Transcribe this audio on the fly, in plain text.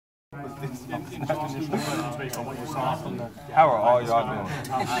How are all y'all doing?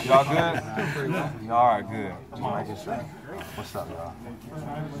 Y'all good? Y'all are good. Just making sure. What's up, y'all?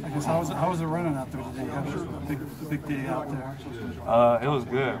 I guess how was it running out there today? How was a big day out there? It was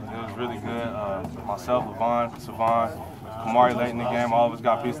good. It was really good. Myself, Levon, Savon, Kamari late in the game, all of us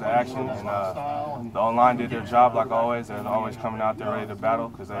got a piece of action, and the O-line did their job like always. They're always coming out there ready to battle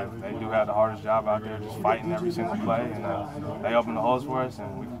because they do have the hardest job out there, just fighting every single play, and they opened the holes for us,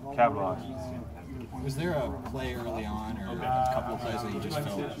 and we capitalized. Was there a play early on or a couple of plays that you just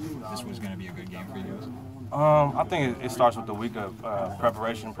felt this was going to be a good game for you? I think it starts with the week of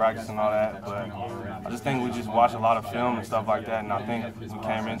preparation, practice, and all that. But I just think we just watched a lot of film and stuff like that, and I think we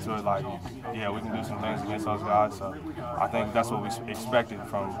came into it like, yeah, we can do some things against those guys. So I think that's what we expected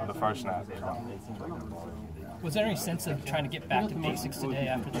from the first snap. Was there any sense of trying to get back to basics today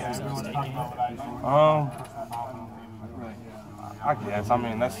after the Arizona State game? I guess. I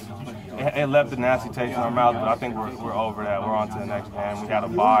mean, it left the nasty taste in our mouth, but I think we're over that. We're on to the next game. We had a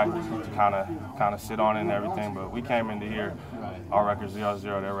bye to kind of sit on it and everything, but we came into here, our record 0-0,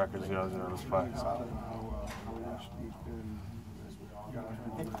 their record 0-0. Let's play. So.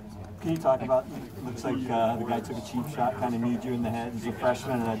 Can you talk about, looks like the guy took a cheap shot, kind of kneed you in the head as a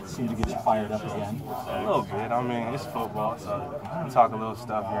freshman, and that seemed to get you fired up again? A little bit. I mean, it's football, so we talk a little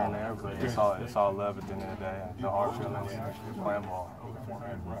stuff here and there, but it's all love at the end of the day. No hard feelings, playing ball.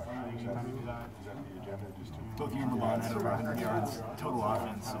 Both you and Levon had over 100 yards total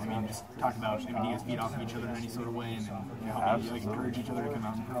offense. So, I mean, just talk about, you guys feed off of each other in any sort of way and help you encourage each other to come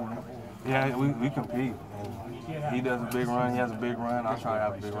out and perform. Yeah, we compete. He does a big run, he has a big run. I try to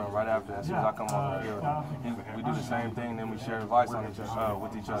have a big run right after that. As soon as I come on the field, we do the same thing. Then we share advice on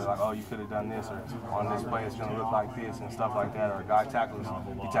with each other, like, oh, you could have done this, or on this play it's going to look like this and stuff like that. Or a guy tackles,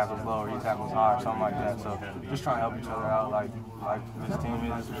 he tackles low, or he tackles high, or something like that. So just trying to help each other out, like this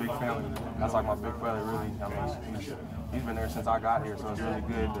team is a big family. That's like my big brother, really. I mean, he's been there since I got here, so it's really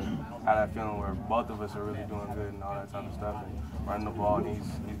good to have that feeling where both of us are really doing good and all that type of stuff. And running the ball, and he's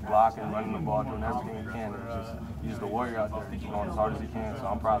blocking, running the ball, doing everything he can. He's just a warrior out there. He's going as hard as he can, so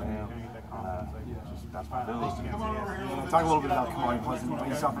I'm proud of him. That's my dude. Talk a little bit about Kamari. What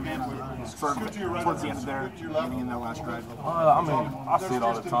you saw from him towards the end of their getting in that last drive. I mean, I see it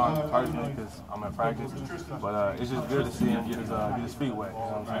all the time personally because I'm at practice, but it's just good to see him get his feet wet. You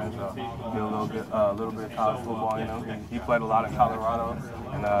know what I'm saying? So get a little bit of college football. You know, he played a lot in Colorado,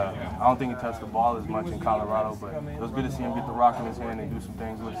 and I don't think he touched the ball as much in Colorado, but it was good to see him get the rock in his hand and do some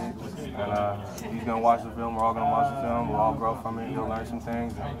things with it. And he's gonna watch the film. We're all gonna watch the film. We'll all grow from it. He'll learn some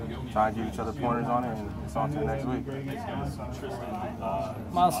things and try and give each other pointers on it. And it's on to the next week.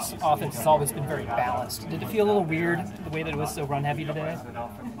 Myles' offense has always been very balanced. Did it feel a little weird the way that it was so run heavy today?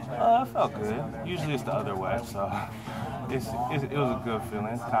 It felt good. Usually it's the other way, so it was a good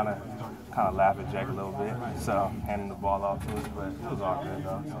feeling. Kind of laugh at Jake a little bit, so handing the ball off to us, but it was all good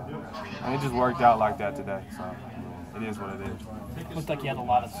though. So. And it just worked out like that today, so it is what it is. It looked like you had a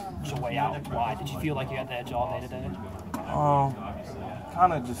lot of joy out wide. Did you feel like you had the edge all day today?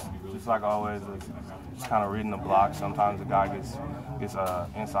 Kind of just like always, just kind of reading the block. Sometimes the guy gets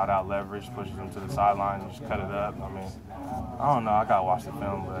inside-out leverage, pushes him to the sideline, and just cut it up. I mean, I don't know. I gotta watch the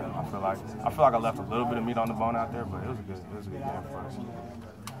film, but I feel like I left a little bit of meat on the bone out there, but it was a good game for us.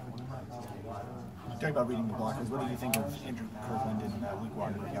 Talk about reading the blockers. What do you think of Andrew Kirkland and Luke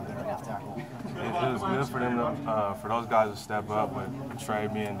Wagner out there at left tackle? It was good for them for those guys to step up, but Trey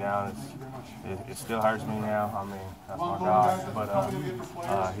being down, it still hurts me now. I mean, that's my guy, but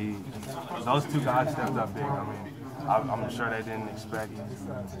those two guys stepped up big. I mean, I'm sure they didn't expect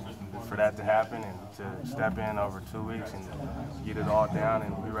for that to happen and to step in over 2 weeks and get it all down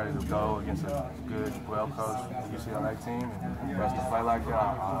and be ready to go against a good, well-coached UCLA team and for us to play like that.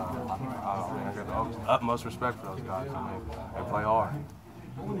 I got the utmost respect for those guys. I mean, they play hard.